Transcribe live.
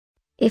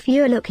If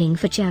you're looking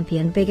for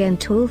champion big and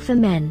tall for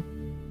men,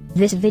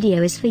 this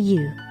video is for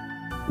you.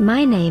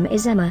 My name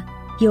is Emma,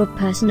 your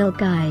personal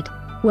guide.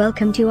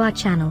 Welcome to our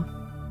channel.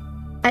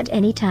 At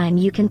any time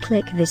you can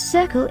click this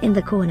circle in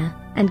the corner,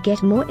 and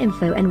get more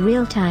info and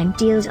real-time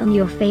deals on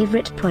your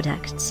favorite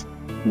products.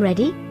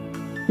 Ready?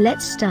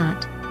 Let's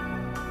start.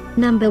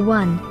 Number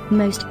 1,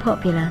 Most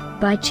Popular,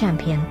 by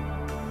Champion.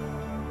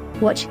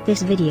 Watch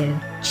this video,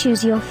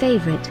 choose your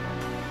favorite.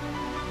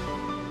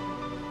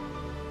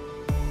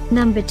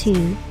 Number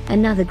 2,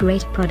 another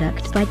great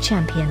product by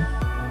Champion.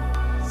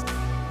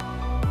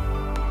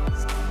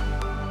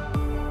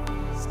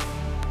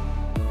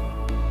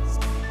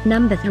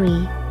 Number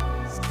 3.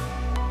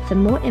 For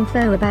more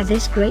info about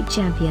this great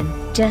champion,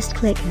 just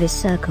click this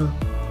circle.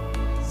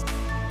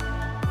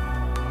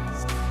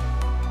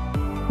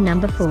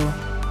 Number 4.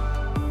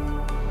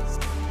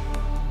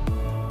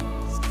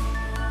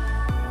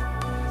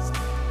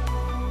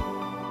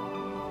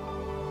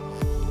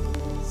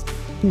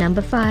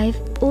 Number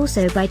 5,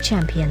 also by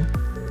Champion.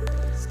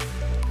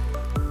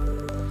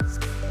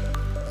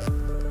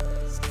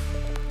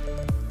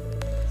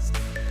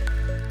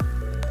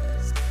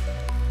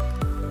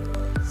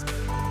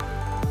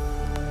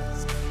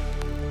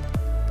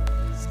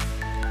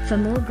 For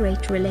more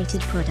great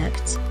related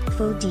products,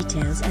 full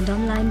details and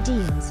online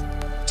deals,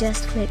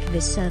 just click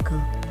this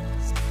circle.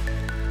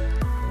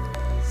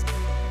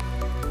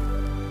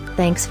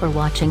 Thanks for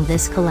watching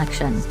this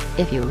collection.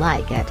 If you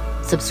like it,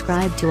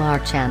 subscribe to our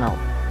channel.